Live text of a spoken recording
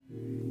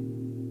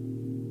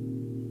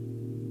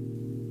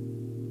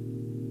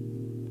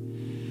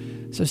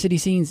So City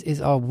Scenes is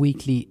our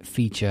weekly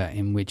feature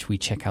in which we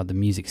check out the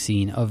music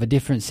scene of a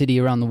different city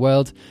around the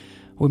world.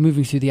 We're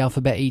moving through the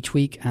alphabet each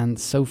week, and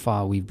so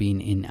far we've been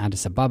in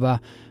Addis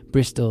Ababa,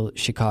 Bristol,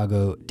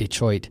 Chicago,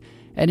 Detroit,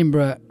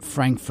 Edinburgh,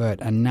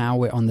 Frankfurt, and now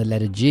we're on the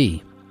letter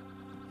G.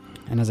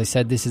 And as I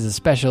said, this is a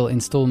special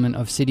installment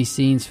of City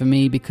Scenes for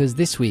me because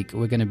this week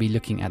we're going to be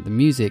looking at the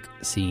music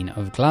scene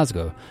of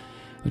Glasgow,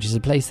 which is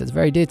a place that's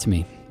very dear to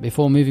me.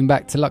 Before moving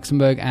back to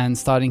Luxembourg and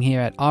starting here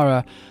at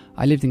ARA,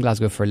 I lived in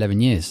Glasgow for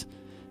 11 years.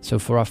 So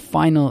for our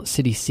final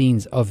City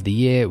Scenes of the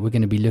year, we're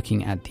going to be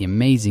looking at the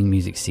amazing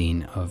music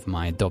scene of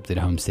my adopted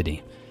home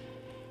city.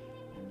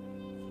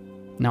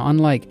 Now,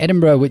 unlike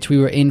Edinburgh, which we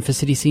were in for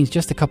City Scenes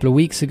just a couple of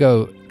weeks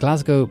ago,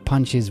 Glasgow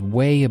punches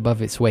way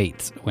above its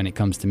weight when it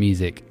comes to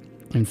music.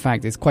 In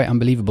fact, it's quite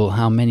unbelievable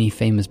how many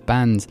famous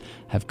bands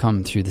have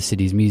come through the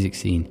city's music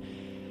scene.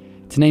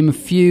 To name a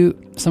few,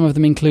 some of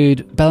them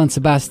include Belle and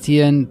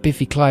Sebastian,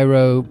 Biffy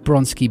Clyro,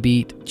 Bronski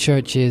Beat,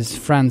 Churches,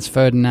 Franz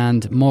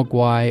Ferdinand,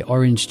 Mogwai,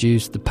 Orange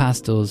Juice, The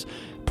Pastels,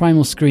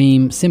 Primal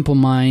Scream, Simple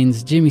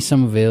Minds, Jimmy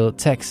Somerville,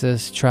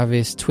 Texas,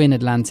 Travis, Twin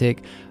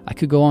Atlantic. I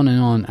could go on,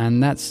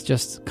 and that's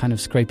just kind of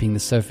scraping the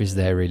surface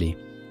there, really.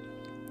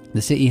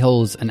 The city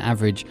holds an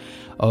average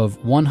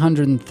of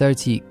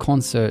 130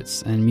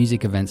 concerts and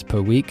music events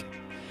per week.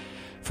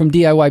 From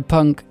DIY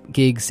punk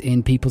gigs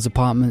in people's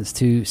apartments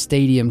to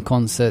stadium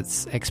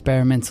concerts,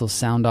 experimental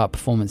sound art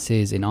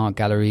performances in art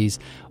galleries,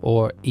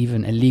 or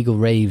even illegal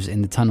raves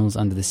in the tunnels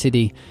under the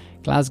city,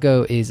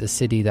 Glasgow is a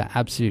city that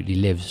absolutely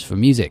lives for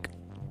music.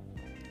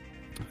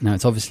 Now,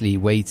 it's obviously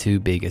way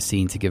too big a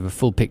scene to give a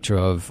full picture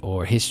of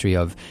or history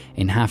of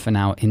in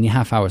the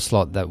half-hour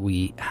slot that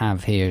we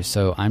have here.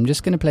 So I'm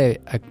just going to play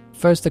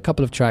first a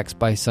couple of tracks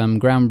by some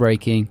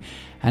groundbreaking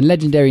and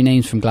legendary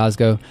names from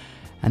Glasgow.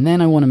 And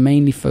then I want to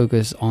mainly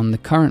focus on the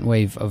current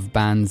wave of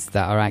bands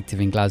that are active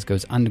in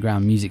Glasgow's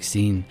underground music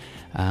scene,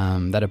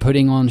 that are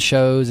putting on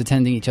shows,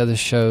 attending each other's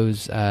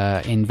shows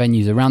in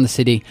venues around the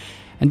city,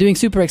 and doing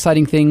super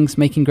exciting things,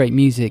 making great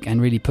music,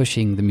 and really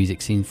pushing the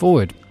music scene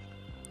forward.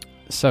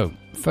 So,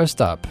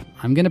 first up,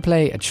 I'm going to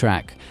play a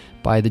track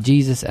by the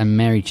Jesus and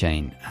Mary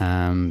Chain,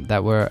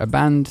 that were a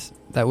band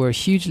that were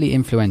hugely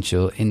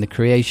influential in the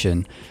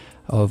creation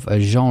of a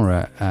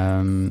genre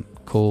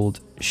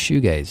called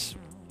shoegaze.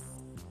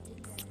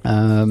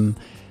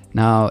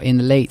 Now, in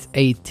the late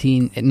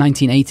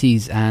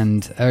 1980s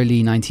and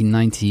early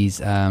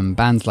 1990s,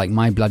 bands like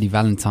My Bloody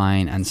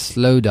Valentine and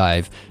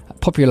Slowdive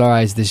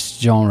popularized this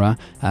genre,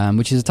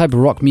 which is a type of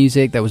rock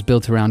music that was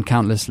built around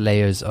countless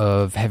layers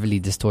of heavily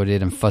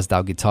distorted and fuzzed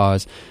out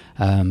guitars,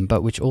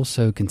 but which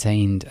also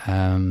contained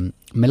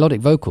melodic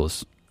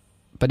vocals.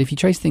 But if you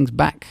trace things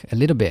back a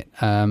little bit,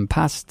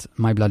 past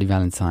My Bloody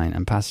Valentine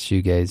and past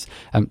shoegaze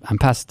and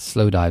past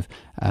Slowdive,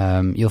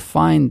 you'll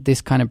find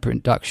this kind of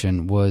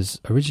production was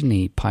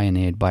originally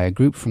pioneered by a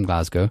group from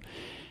Glasgow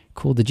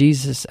called the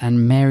Jesus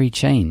and Mary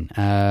Chain.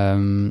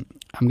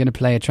 I'm going to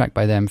play a track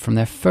by them from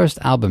their first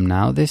album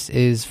now. This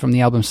is from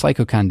the album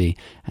Psycho Candy,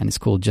 and it's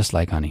called Just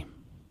Like Honey.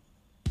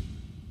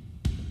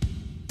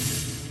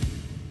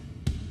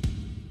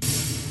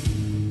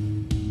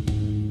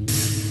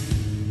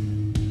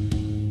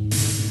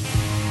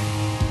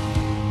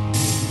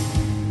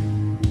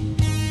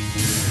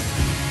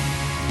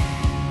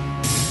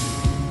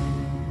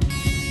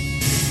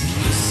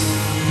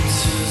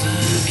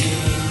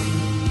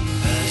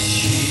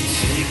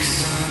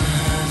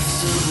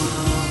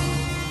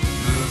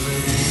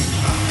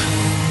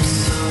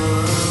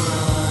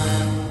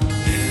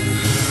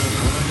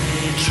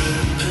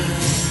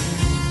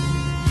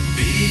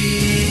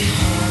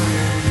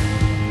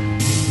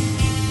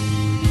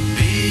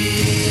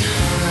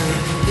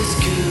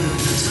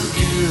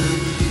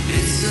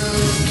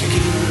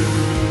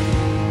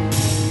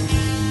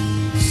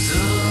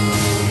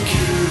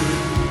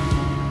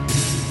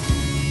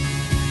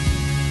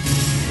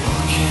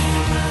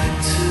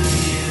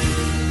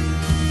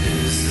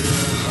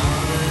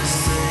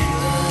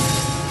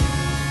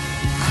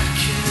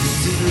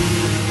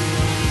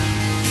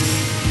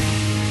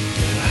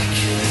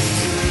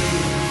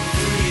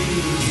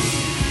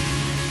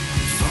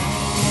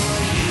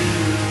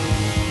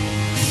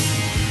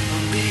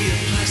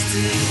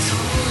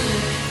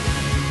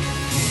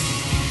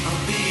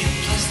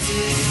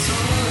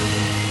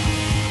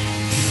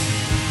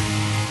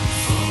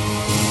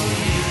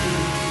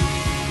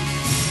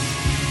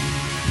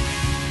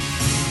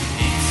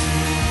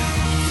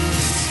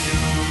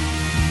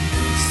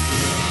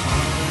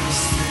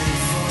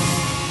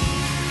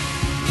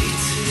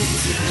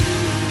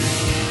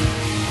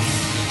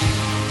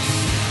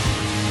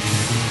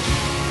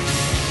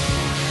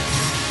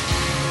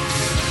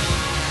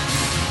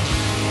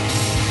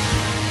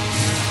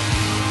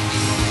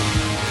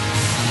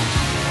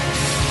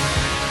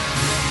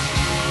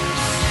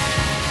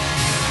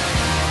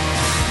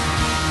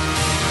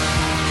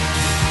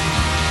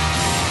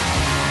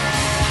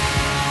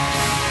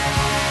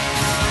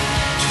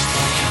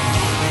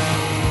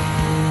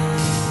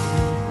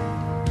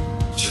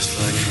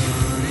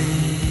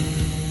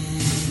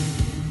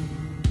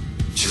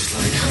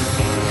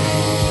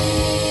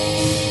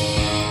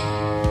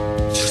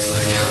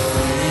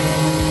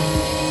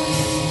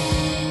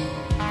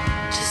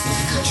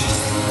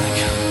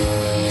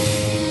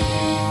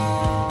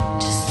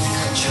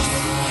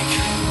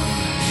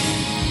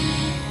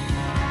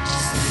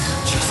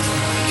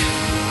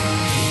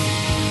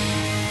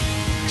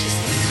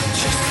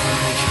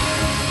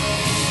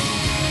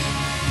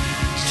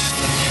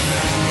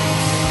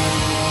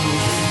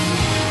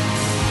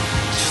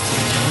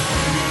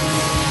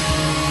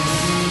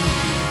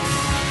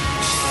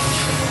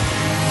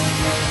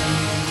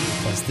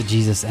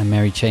 Jesus and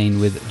Mary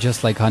Chain with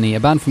Just Like Honey, a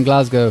band from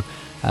Glasgow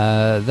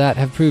that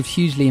have proved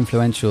hugely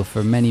influential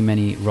for many,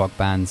 many rock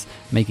bands,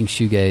 making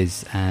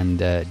shoegaze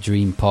and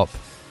dream pop.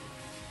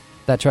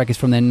 That track is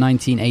from their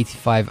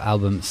 1985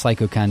 album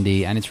Psycho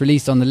Candy, and it's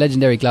released on the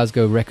legendary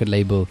Glasgow record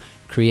label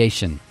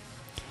Creation.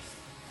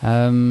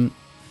 Now,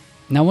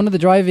 one of the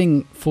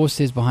driving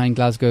forces behind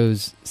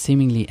Glasgow's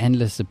seemingly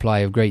endless supply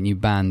of great new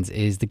bands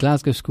is the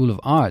Glasgow School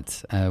of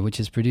Art, which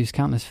has produced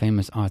countless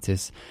famous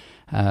artists,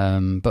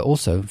 but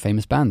also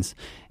famous bands.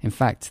 In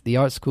fact, the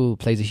art school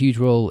plays a huge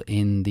role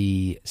in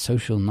the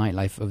social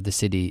nightlife of the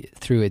city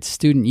through its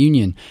student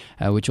union,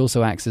 which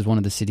also acts as one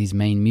of the city's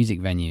main music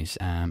venues,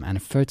 and a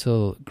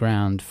fertile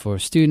ground for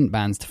student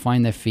bands to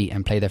find their feet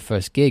and play their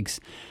first gigs.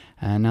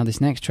 Now,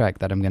 this next track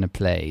that I'm going to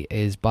play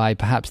is by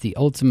perhaps the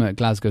ultimate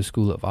Glasgow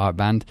School of Art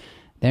band.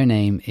 Their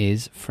name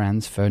is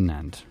Franz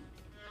Ferdinand.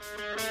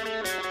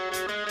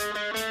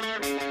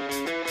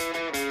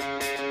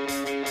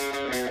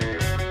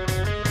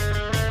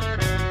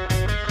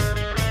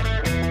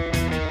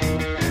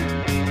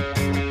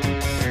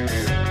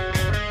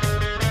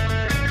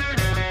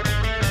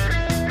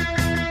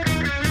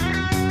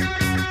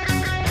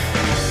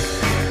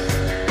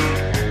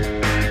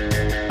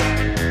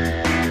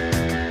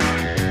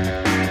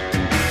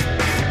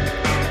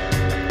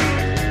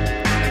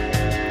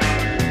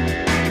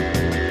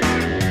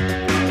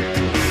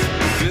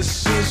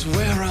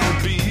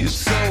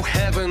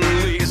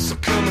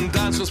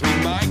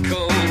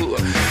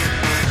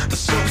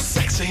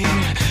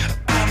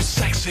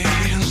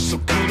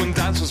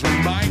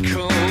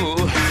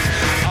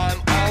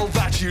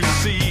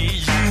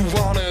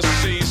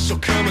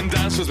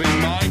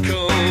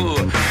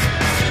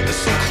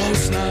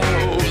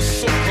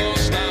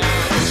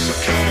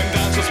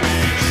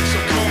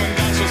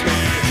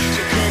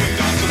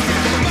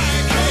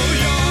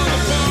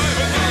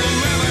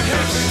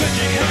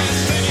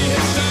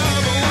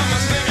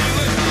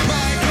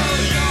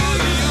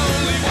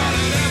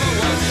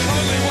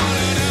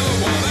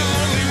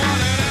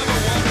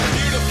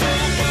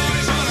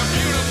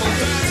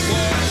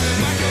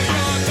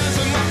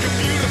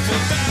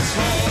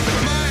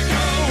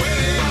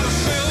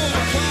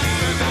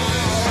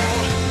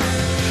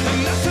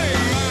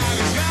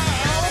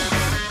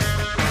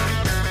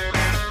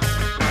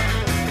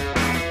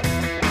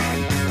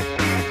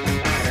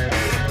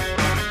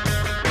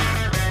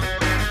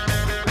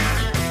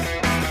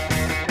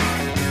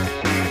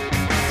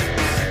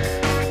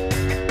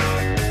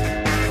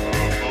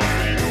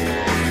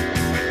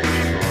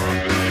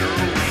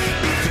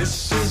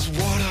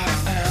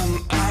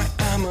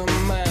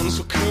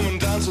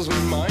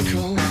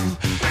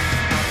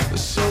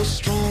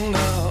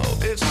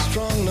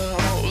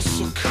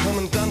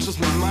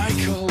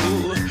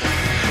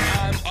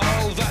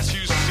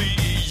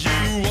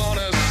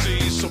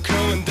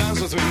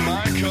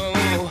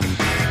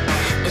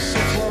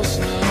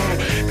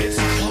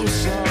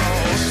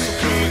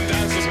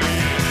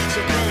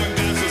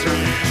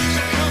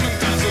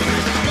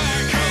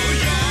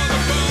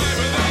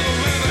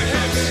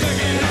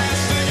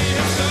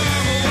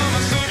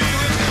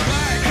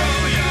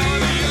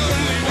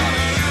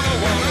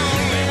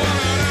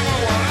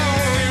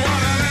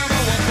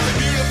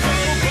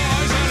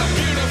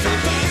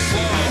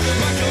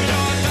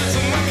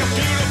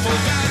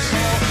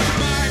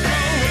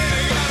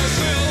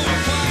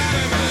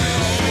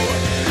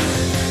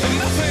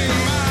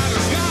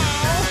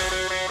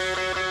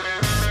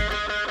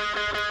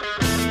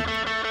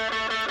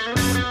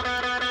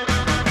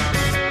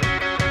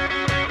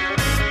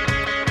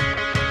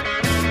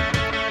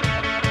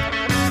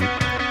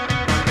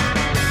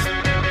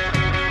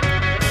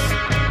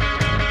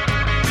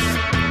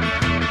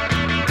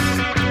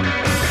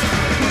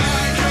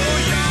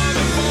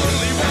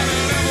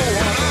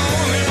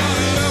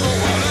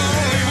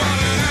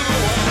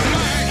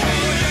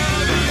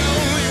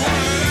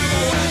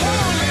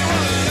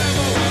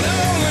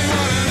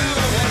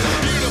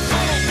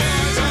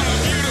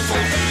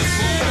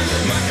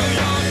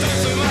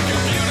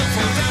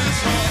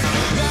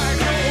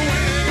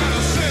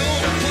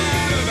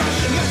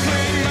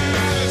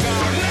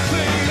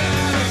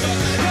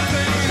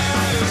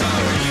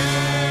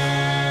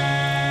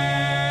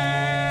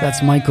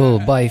 That's Michael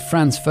by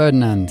Franz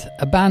Ferdinand,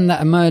 a band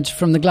that emerged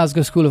from the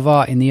Glasgow School of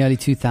Art in the early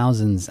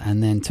 2000s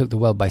and then took the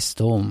world by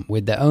storm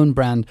with their own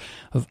brand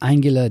of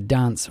angular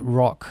dance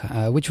rock,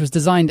 which was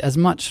designed as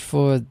much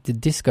for the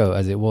disco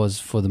as it was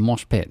for the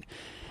mosh pit.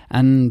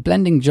 And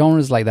blending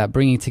genres like that,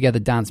 bringing together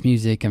dance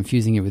music and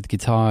fusing it with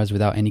guitars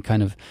without any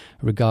kind of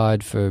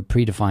regard for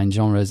predefined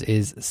genres,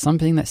 is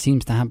something that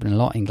seems to happen a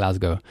lot in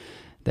Glasgow.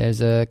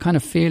 There's a kind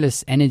of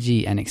fearless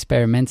energy and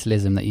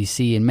experimentalism that you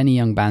see in many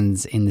young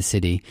bands in the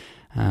city.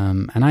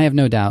 And I have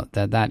no doubt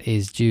that that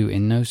is due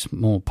in no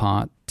small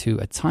part to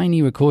a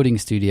tiny recording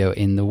studio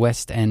in the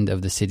west end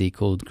of the city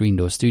called Green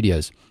Door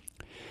Studios.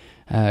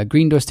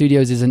 Green Door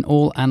Studios is an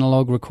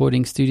all-analog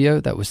recording studio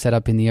that was set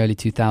up in the early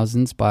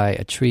 2000s by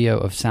a trio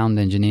of sound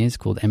engineers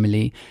called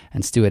Emily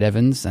and Stuart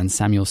Evans and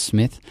Samuel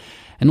Smith.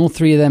 And all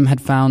three of them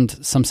had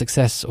found some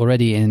success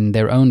already in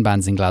their own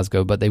bands in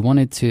Glasgow, but they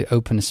wanted to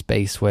open a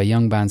space where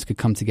young bands could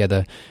come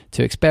together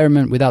to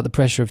experiment without the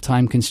pressure of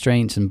time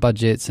constraints and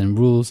budgets and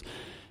rules.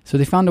 So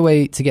they found a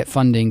way to get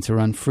funding to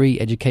run free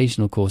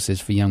educational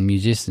courses for young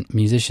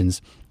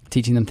musicians,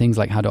 teaching them things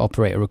like how to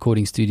operate a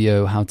recording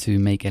studio, how to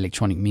make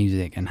electronic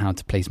music, and how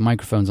to place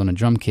microphones on a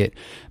drum kit,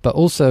 but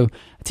also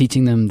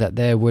teaching them that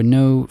there were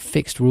no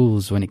fixed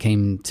rules when it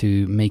came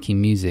to making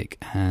music,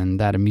 and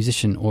that a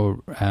musician or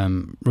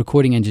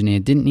recording engineer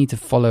didn't need to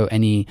follow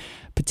any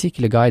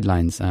particular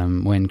guidelines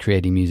when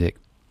creating music.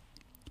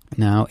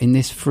 Now, in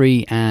this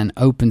free and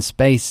open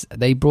space,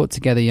 they brought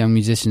together young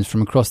musicians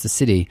from across the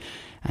city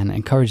and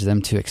encouraged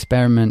them to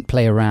experiment,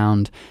 play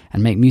around,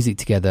 and make music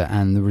together,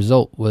 and the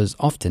result was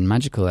often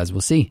magical, as we'll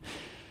see.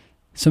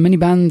 So many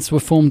bands were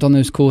formed on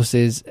those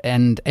courses,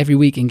 and every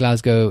week in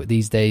Glasgow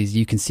these days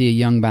you can see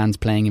young bands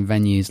playing in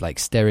venues like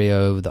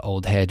Stereo, the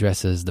Old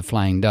Hairdressers, the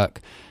Flying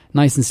Duck,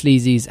 Nice and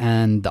Sleazy's,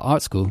 and the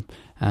Art School,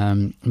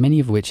 many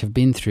of which have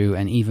been through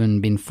and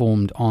even been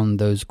formed on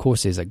those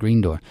courses at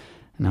Green Door.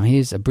 Now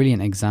here's a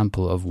brilliant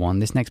example of one.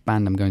 This next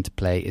band I'm going to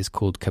play is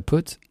called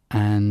Kaput,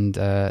 and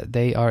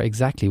they are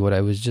exactly what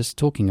I was just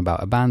talking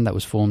about, a band that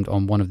was formed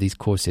on one of these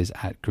courses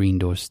at Green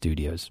Door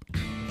Studios.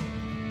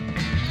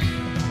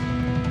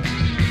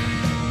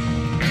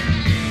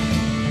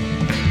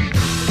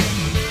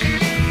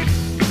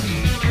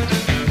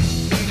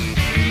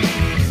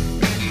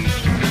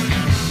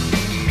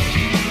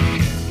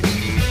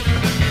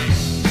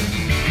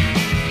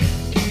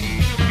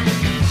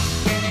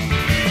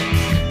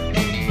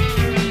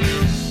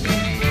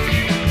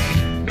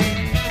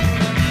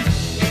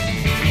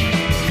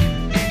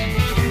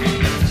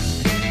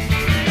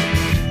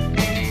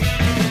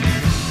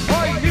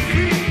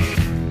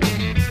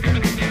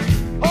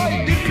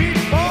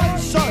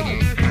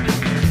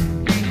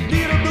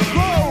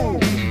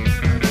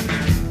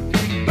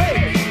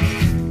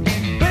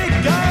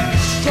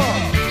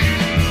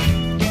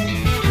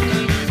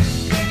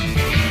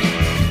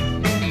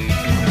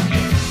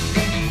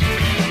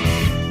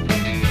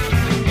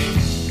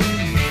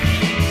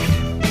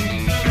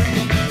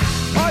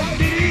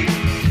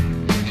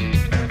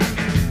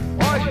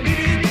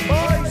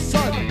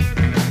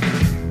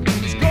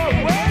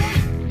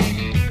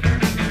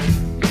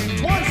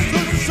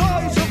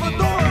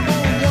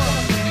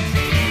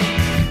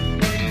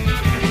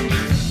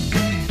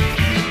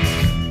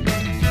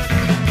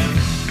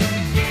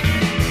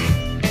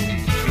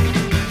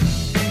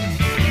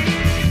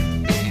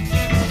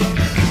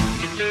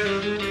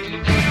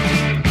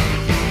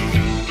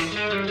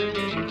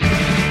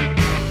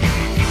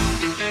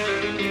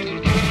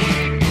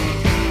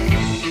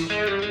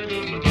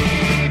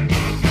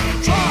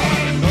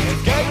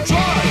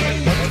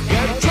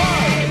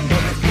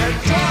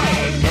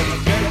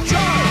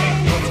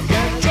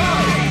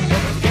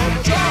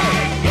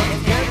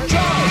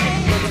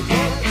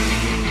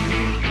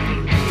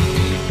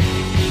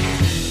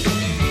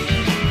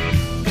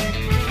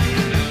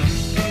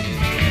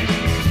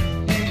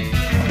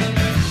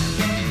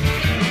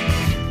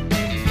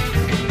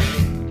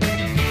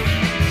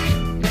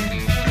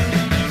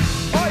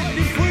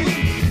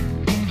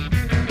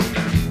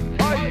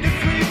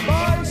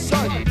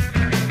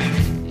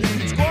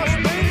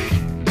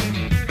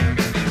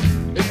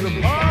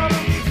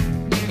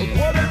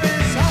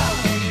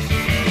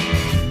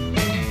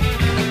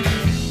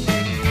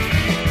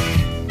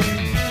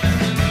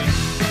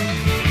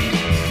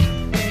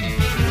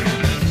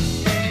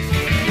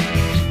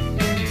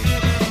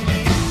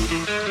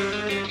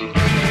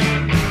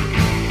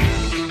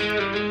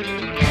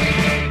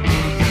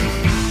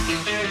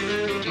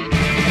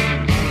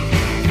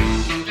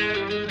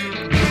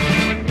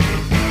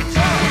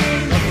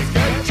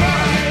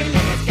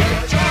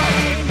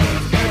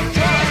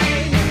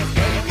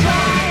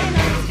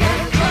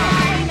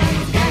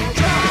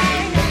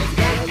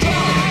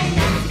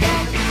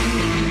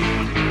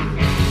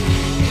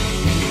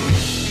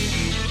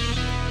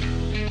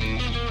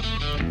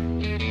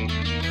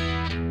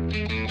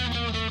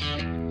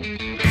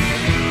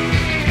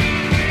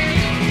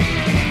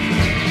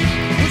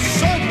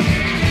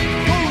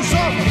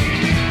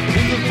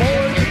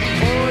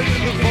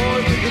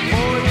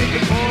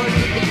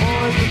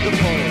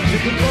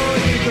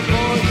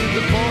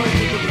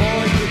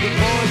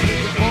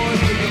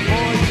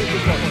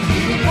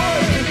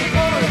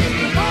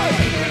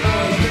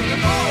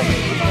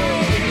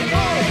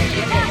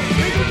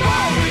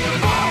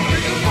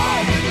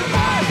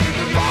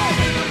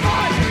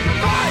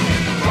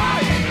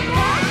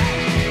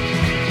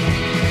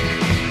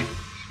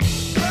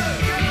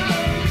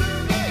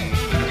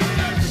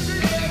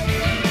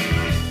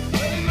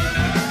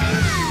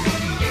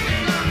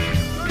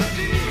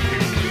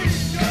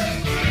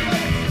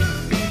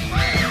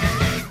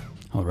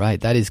 Right,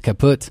 that is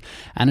Kaput,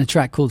 and a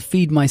track called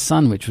Feed My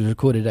Son, which was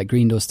recorded at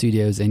Green Door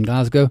Studios in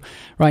Glasgow.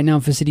 Right now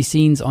for City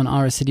Scenes on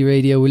RS City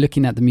Radio, we're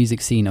looking at the music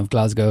scene of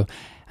Glasgow,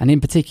 And in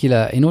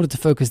particular, in order to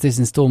focus this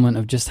installment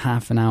of just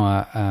half an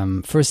hour,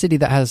 for a city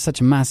that has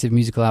such a massive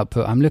musical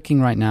output, I'm looking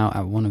right now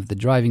at one of the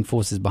driving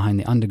forces behind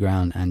the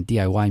underground and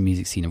DIY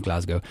music scene of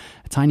Glasgow,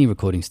 a tiny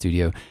recording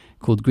studio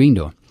called Green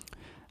Door.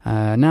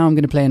 Now I'm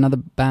going to play another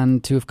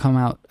band to have come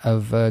out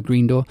of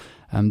Green Door.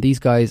 These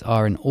guys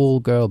are an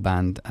all-girl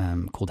band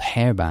called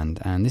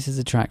Hairband, and this is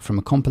a track from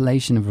a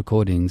compilation of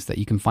recordings that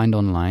you can find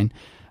online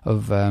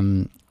of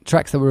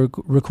tracks that were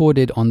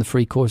recorded on the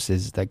free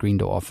courses that Green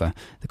Door offer.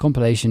 The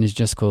compilation is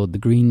just called the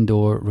Green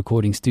Door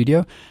Recording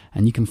Studio,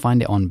 and you can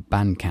find it on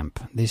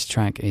Bandcamp. This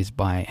track is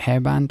by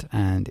Hairband,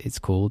 and it's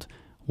called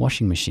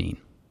Washing Machine.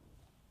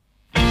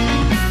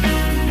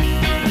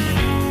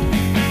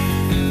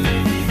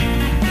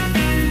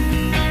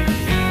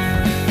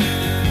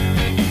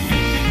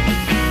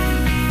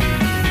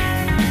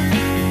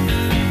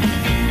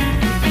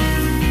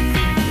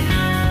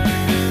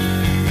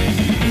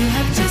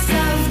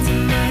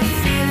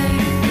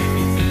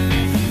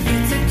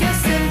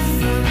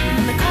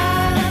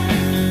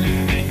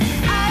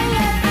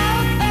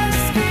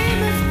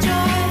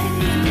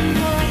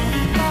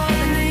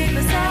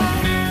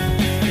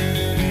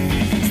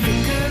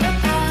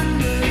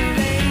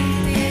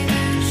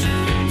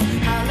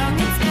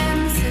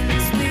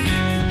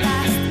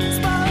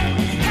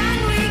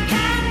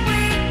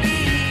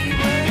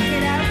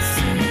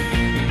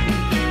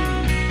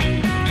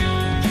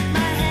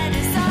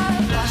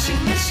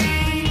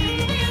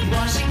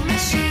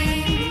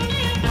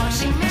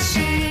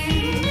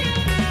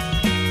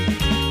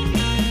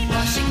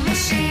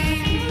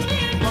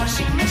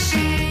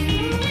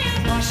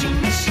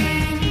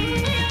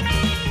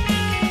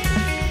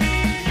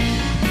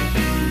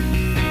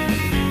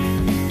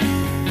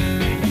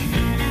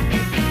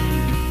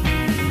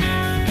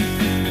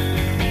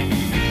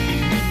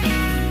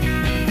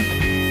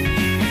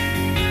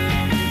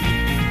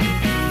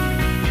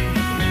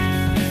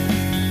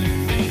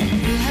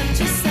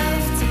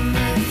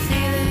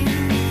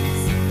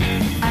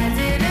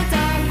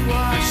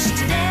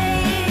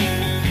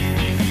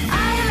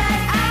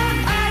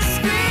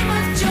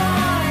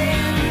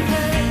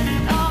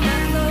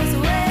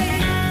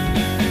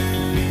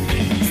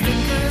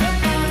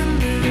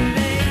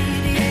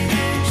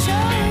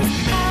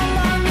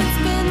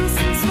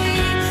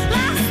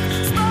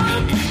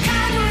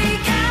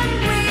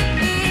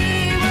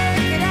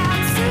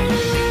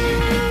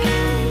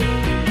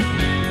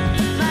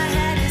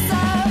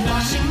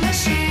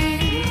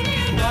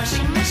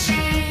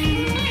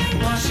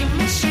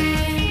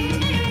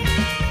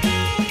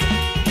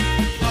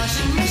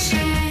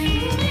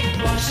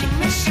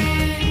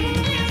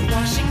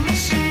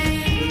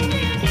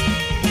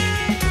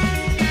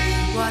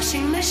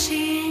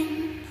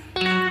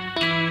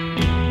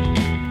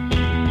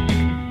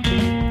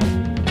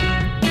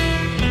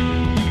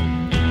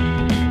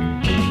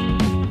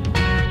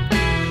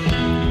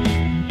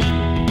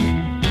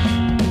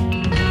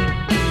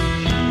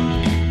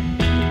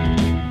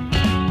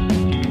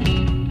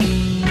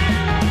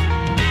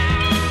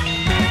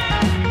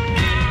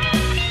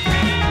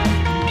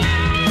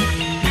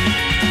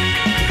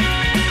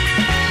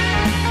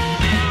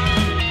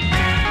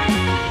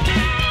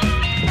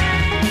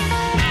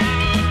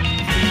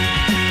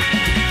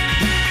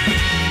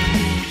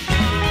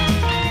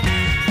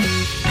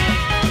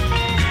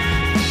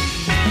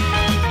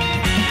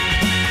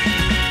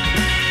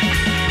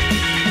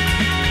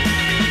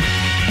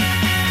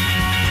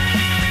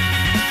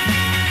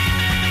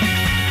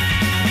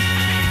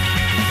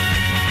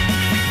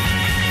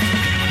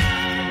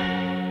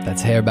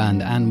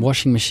 Hairband and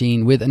Washing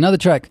Machine with another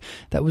track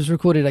that was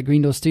recorded at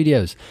Green Door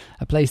Studios,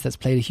 a place that's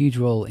played a huge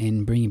role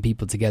in bringing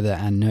people together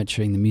and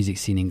nurturing the music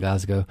scene in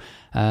Glasgow.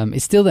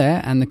 It's still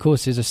there, and the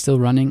courses are still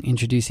running,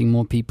 introducing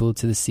more people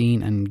to the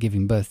scene and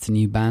giving birth to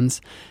new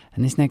bands.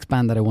 And this next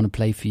band that I want to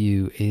play for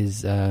you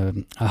is a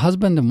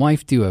husband and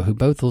wife duo who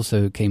both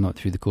also came up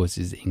through the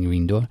courses in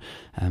Green Door.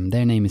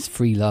 Their name is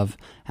Free Love,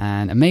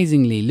 and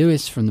amazingly,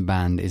 Lewis from the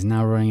band is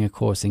now running a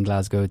course in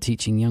Glasgow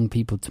teaching young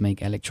people to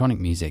make electronic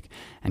music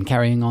and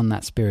carrying on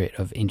that spirit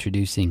of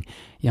introducing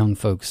young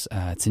folks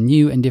to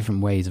new and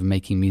different ways of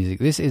making music.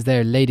 This is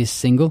their latest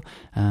single.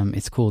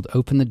 It's called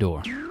Open the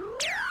Door.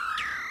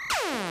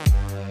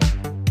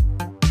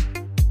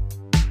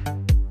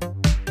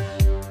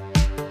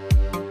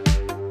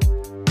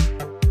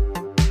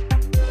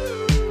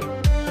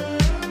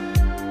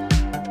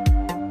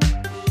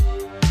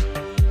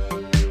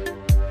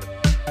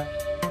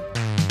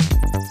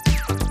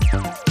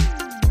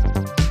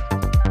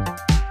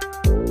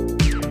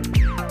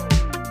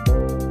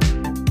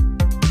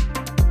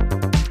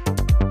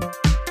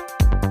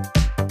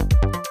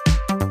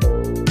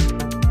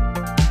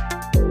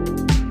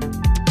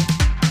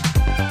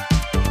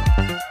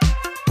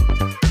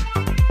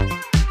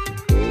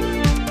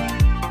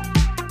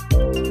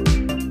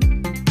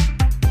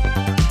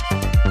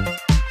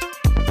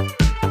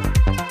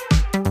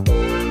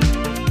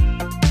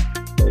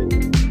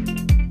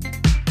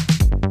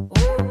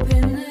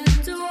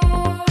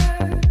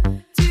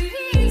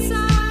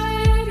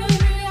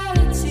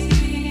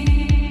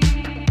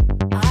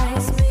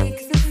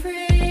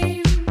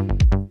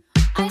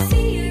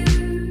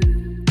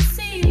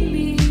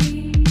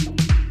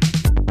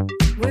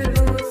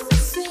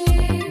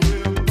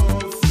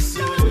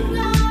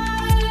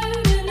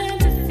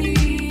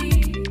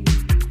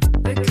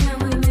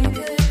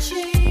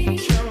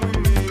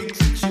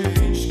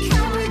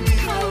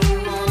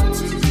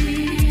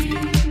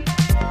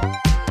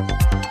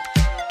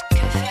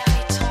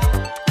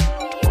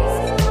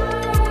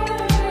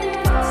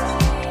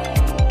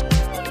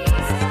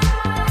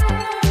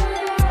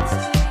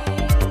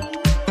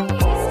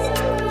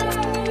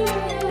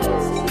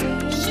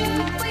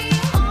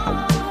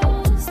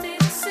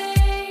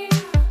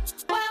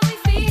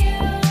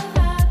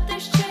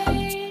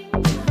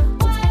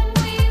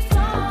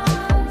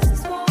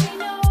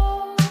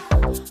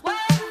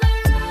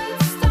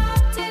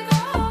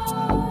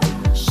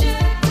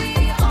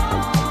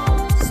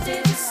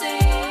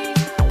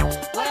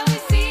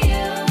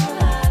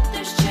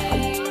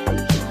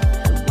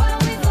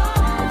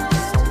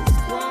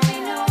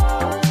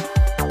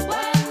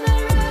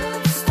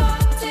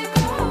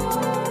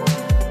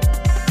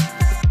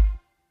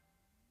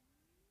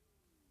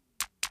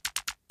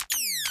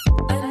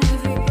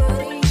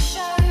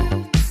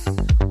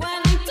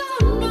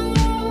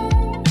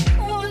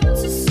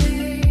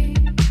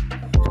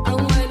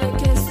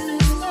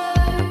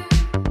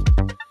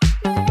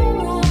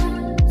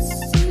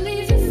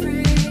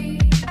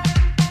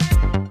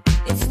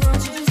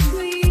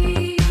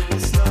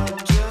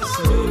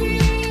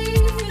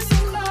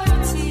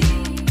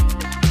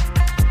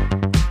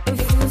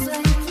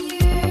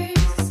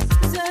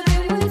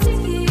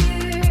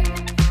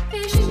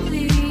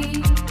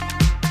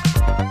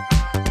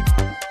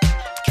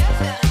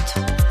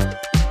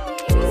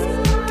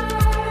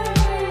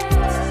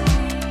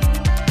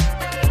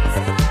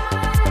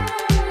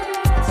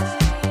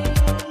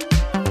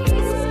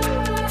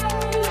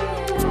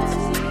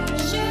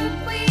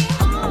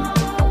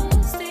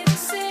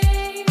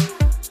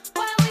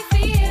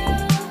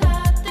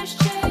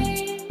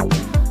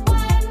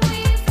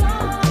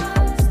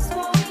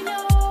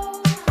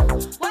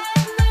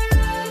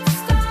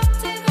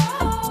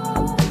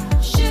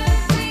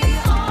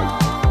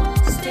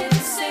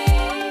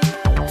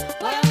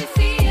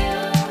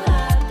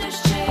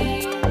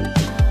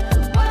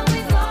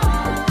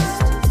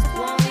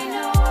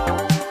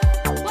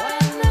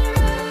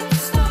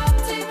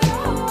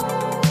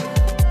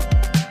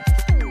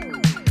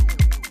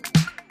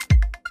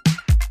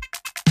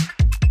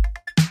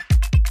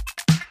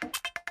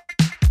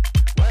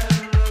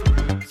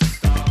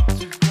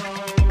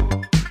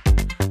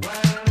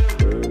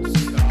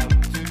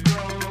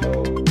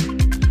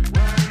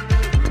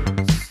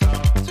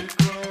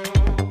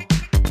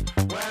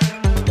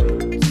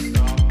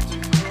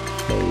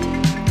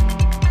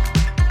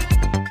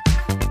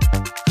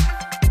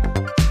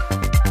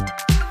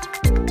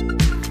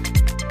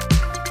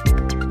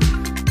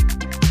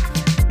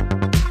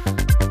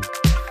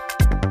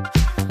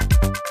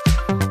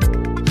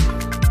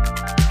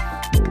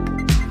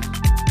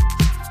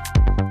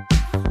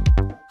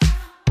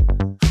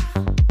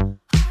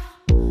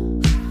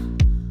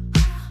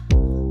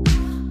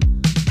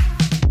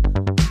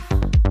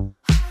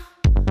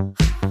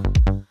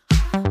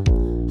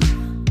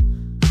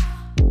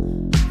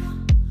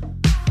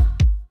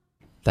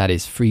 That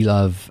is Free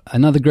Love,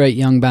 another great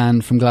young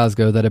band from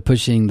Glasgow that are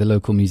pushing the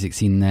local music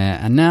scene there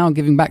and now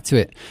giving back to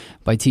it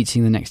by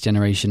teaching the next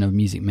generation of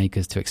music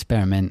makers to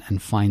experiment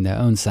and find their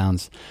own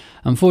sounds.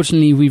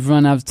 Unfortunately, we've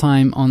run out of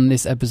time on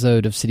this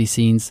episode of City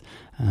Scenes.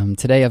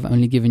 Today I've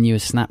only given you a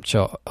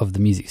snapshot of the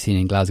music scene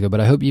in Glasgow, but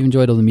I hope you've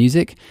enjoyed all the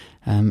music.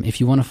 If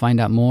you want to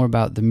find out more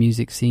about the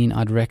music scene,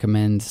 I'd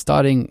recommend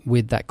starting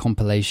with that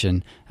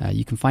compilation.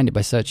 You can find it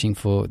by searching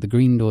for the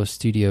Green Door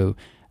Studio,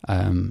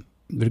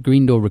 the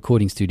Green Door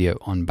Recording Studio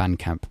on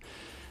Bandcamp.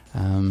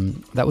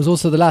 That was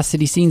also the last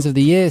City Scenes of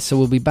the year, so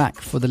we'll be back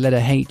for the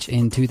letter H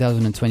in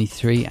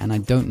 2023, and I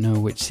don't know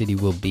which city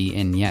we'll be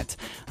in yet.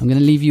 I'm going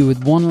to leave you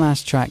with one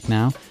last track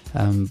now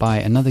by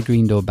another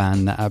Green Door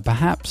band that are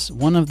perhaps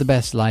one of the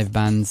best live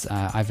bands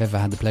I've ever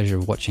had the pleasure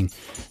of watching.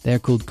 They're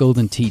called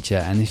Golden Teacher,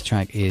 and this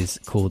track is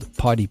called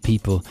Party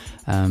People.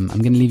 I'm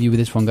going to leave you with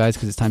this one, guys,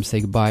 because it's time to say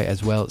goodbye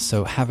as well.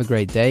 So have a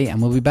great day,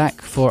 and we'll be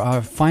back for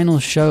our final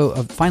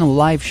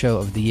live show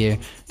of the year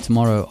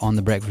tomorrow on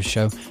The Breakfast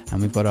Show,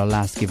 and we've got our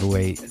last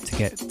giveaway to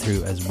get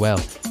through as well.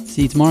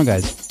 See you tomorrow,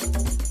 guys.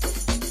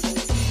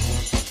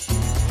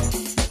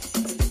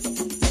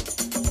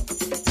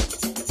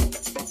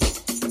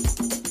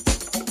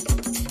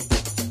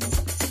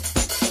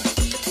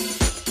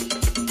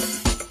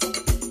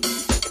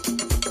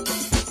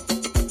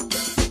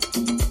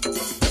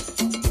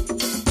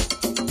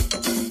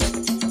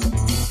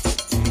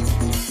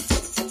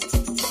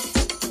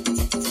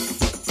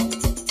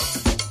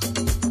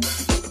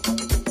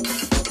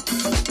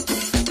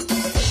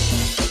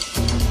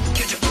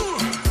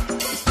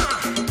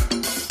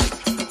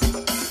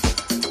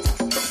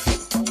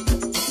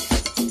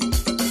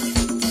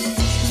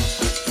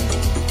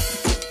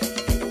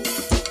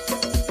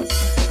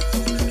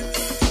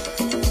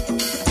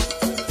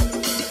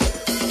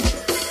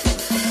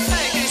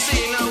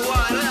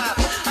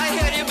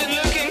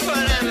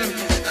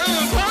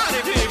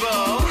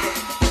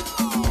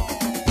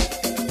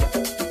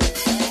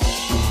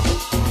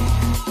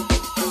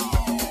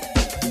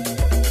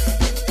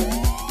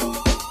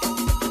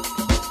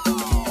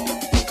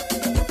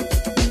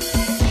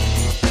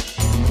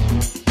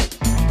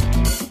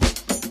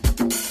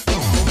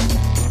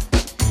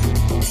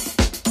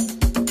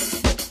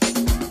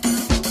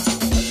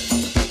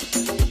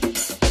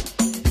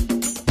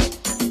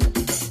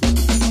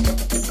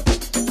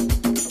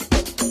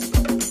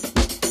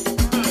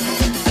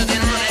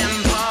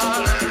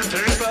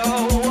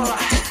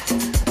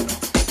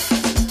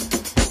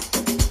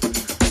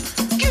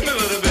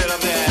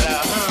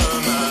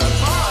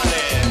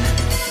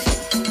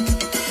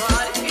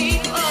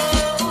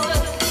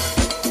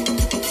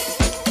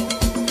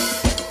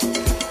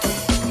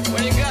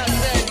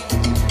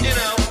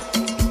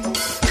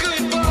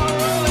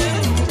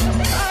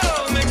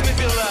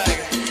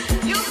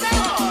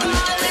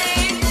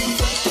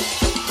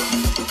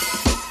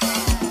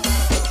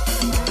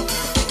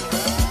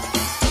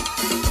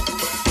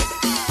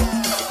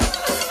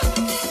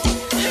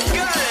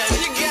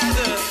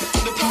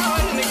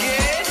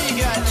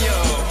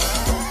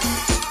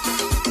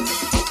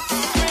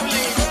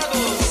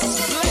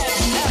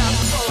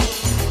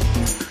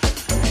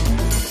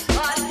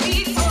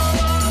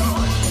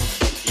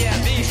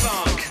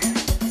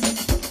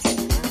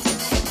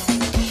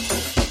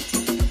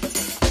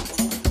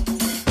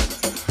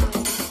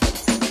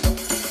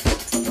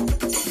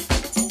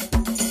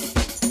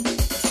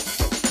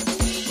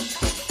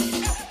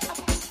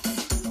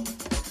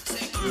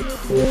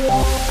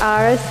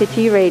 Ara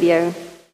City Radio.